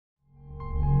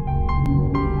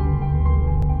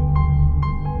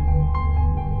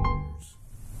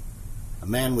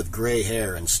man with gray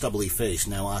hair and stubbly face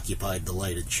now occupied the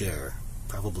lighted chair,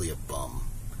 probably a bum.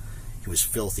 He was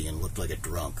filthy and looked like a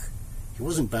drunk. He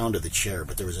wasn't bound to the chair,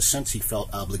 but there was a sense he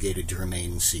felt obligated to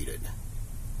remain seated.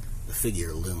 The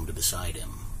figure loomed beside him.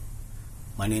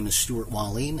 My name is Stuart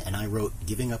Wahlin, and I wrote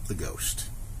Giving Up the Ghost.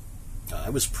 I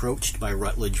was approached by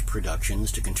Rutledge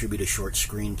Productions to contribute a short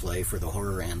screenplay for the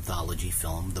horror anthology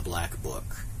film The Black Book,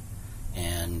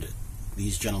 and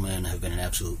these gentlemen have been an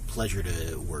absolute pleasure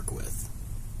to work with.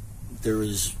 There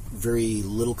was very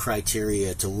little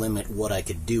criteria to limit what I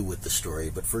could do with the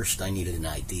story, but first I needed an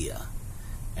idea.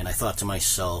 And I thought to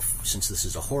myself, since this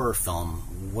is a horror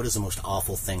film, what is the most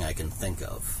awful thing I can think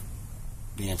of?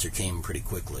 The answer came pretty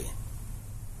quickly.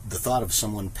 The thought of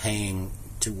someone paying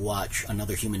to watch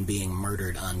another human being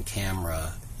murdered on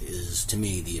camera is, to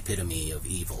me, the epitome of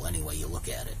evil, any way you look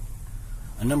at it.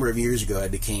 A number of years ago, I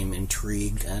became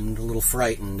intrigued and a little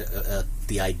frightened at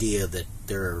the idea that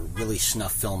there are really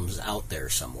snuff films out there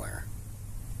somewhere.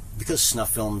 Because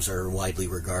snuff films are widely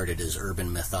regarded as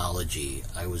urban mythology,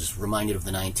 I was reminded of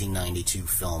the 1992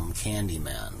 film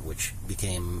Candyman, which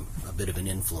became a bit of an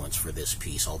influence for this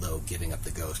piece, although Giving Up the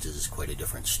Ghost is quite a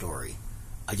different story.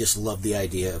 I just love the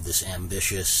idea of this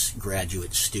ambitious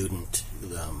graduate student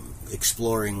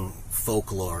exploring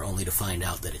folklore only to find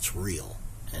out that it's real.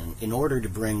 And in order to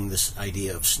bring this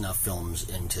idea of snuff films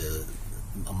into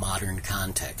a modern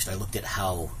context, I looked at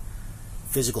how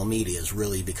physical media is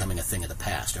really becoming a thing of the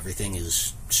past. Everything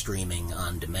is streaming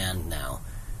on demand now.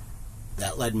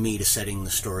 That led me to setting the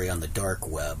story on the dark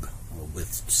web,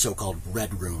 with so-called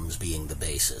red rooms being the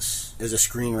basis. As a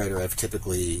screenwriter, I've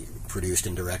typically produced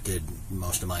and directed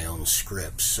most of my own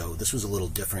scripts, so this was a little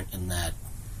different in that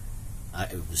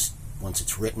once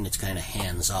it's written, it's kind of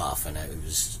hands-off, and I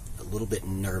was a little bit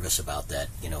nervous about that.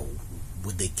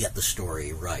 Would they get the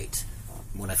story right?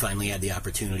 When I finally had the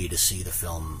opportunity to see the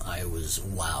film, I was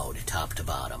wowed top to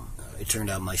bottom. It turned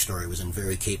out my story was in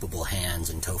very capable hands,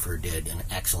 and Topher did an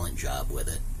excellent job with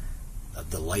it.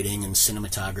 The lighting and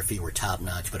cinematography were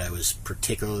top-notch, but I was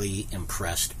particularly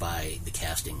impressed by the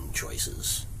casting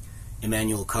choices.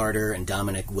 Emmanuel Carter and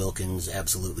Dominic Wilkins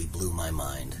absolutely blew my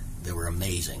mind. They were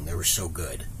amazing. They were so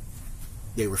good.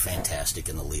 They were fantastic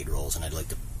in the lead roles, and I'd like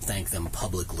to thank them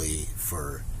publicly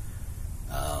for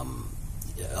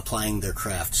applying their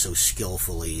craft so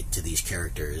skillfully to these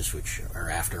characters, which are,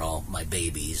 after all, my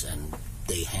babies, and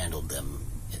they handled them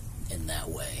in that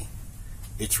way.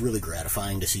 It's really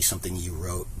gratifying to see something you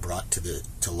wrote brought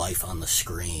to life on the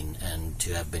screen, and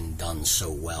to have been done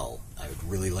so well. I would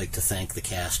really like to thank the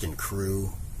cast and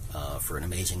crew for an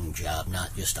amazing job,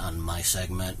 not just on my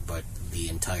segment, but the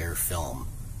entire film.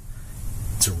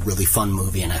 It's a really fun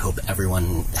movie, and I hope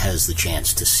everyone has the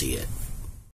chance to see it.